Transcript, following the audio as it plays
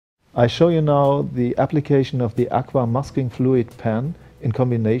I show you now the application of the Aqua masking fluid pen in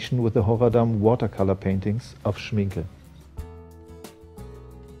combination with the Horadam watercolor paintings of Schmincke.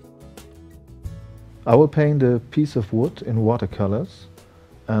 I will paint a piece of wood in watercolors,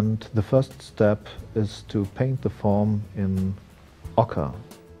 and the first step is to paint the form in ochre.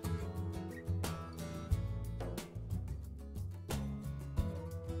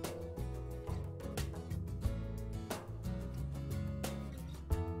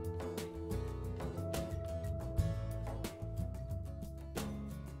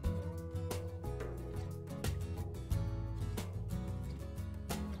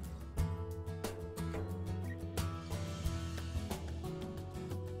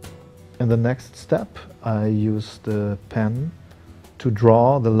 In the next step, I use the pen to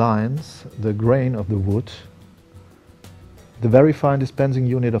draw the lines, the grain of the wood. The very fine dispensing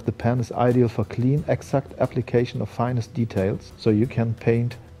unit of the pen is ideal for clean, exact application of finest details, so you can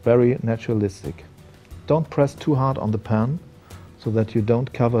paint very naturalistic. Don't press too hard on the pen, so that you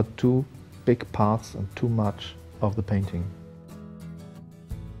don't cover too big parts and too much of the painting.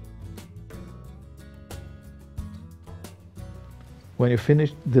 When you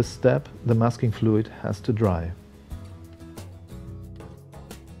finish this step, the masking fluid has to dry.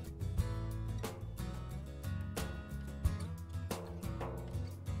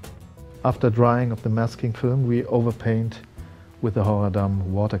 After drying of the masking film, we overpaint with the Horadam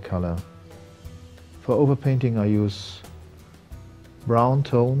watercolor. For overpainting, I use brown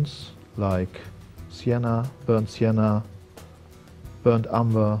tones like sienna, burnt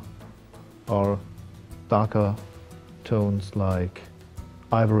umber, or darker tones like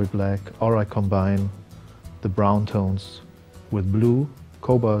ivory black, or I combine the brown tones with blue,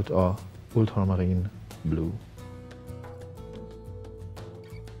 cobalt or ultramarine blue.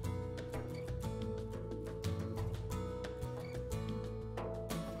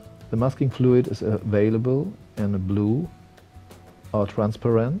 The masking fluid is available in a blue or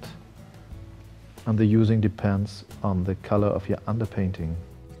transparent, and the using depends on the color of your underpainting.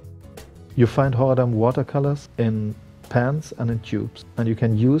 You find Horadam watercolors in pans and in tubes, and you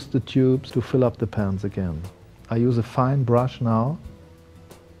can use the tubes to fill up the pans again. I use a fine brush now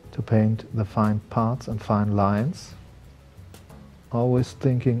to paint the fine parts and fine lines, always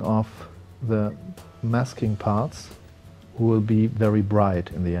thinking of the masking parts who will be very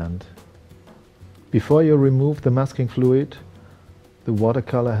bright in the end. Before you remove the masking fluid, the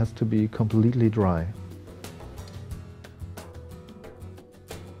watercolor has to be completely dry.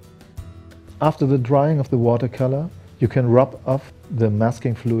 After the drying of the watercolor, you can rub off the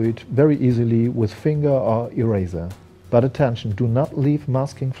masking fluid very easily with finger or eraser. But attention, do not leave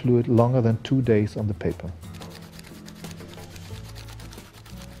masking fluid longer than 2 days on the paper.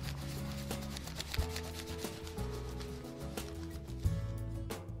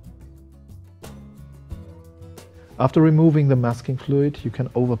 After removing the masking fluid, you can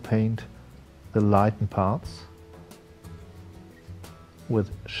overpaint the lightened parts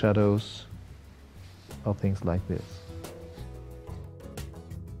with shadows or things like this.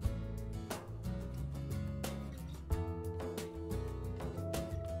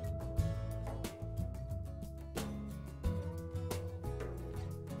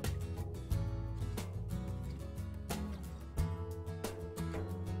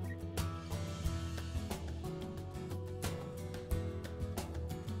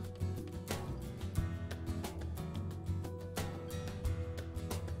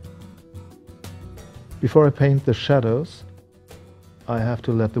 Before I paint the shadows, I have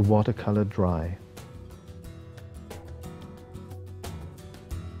to let the watercolor dry.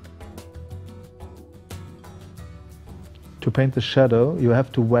 To paint the shadow, you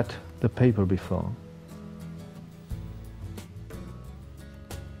have to wet the paper before.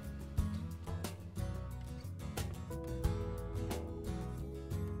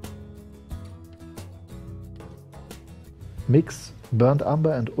 Mix burnt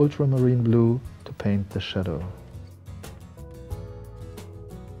umber and ultramarine blue to paint the shadow.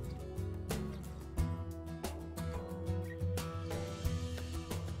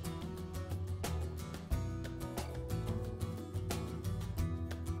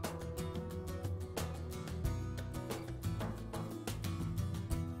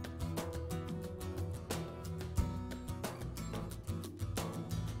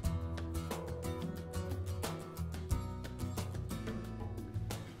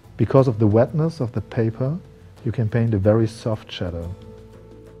 Because of the wetness of the paper, you can paint a very soft shadow.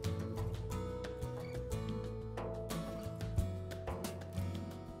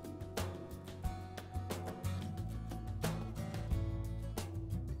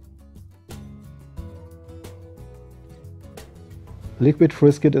 Liquid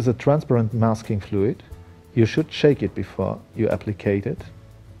Frisket is a transparent masking fluid. You should shake it before you applicate it.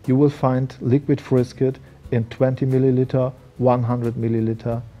 You will find liquid Frisket in 20 ml, 100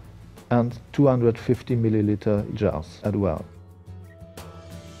 ml and 250 ml jars as well.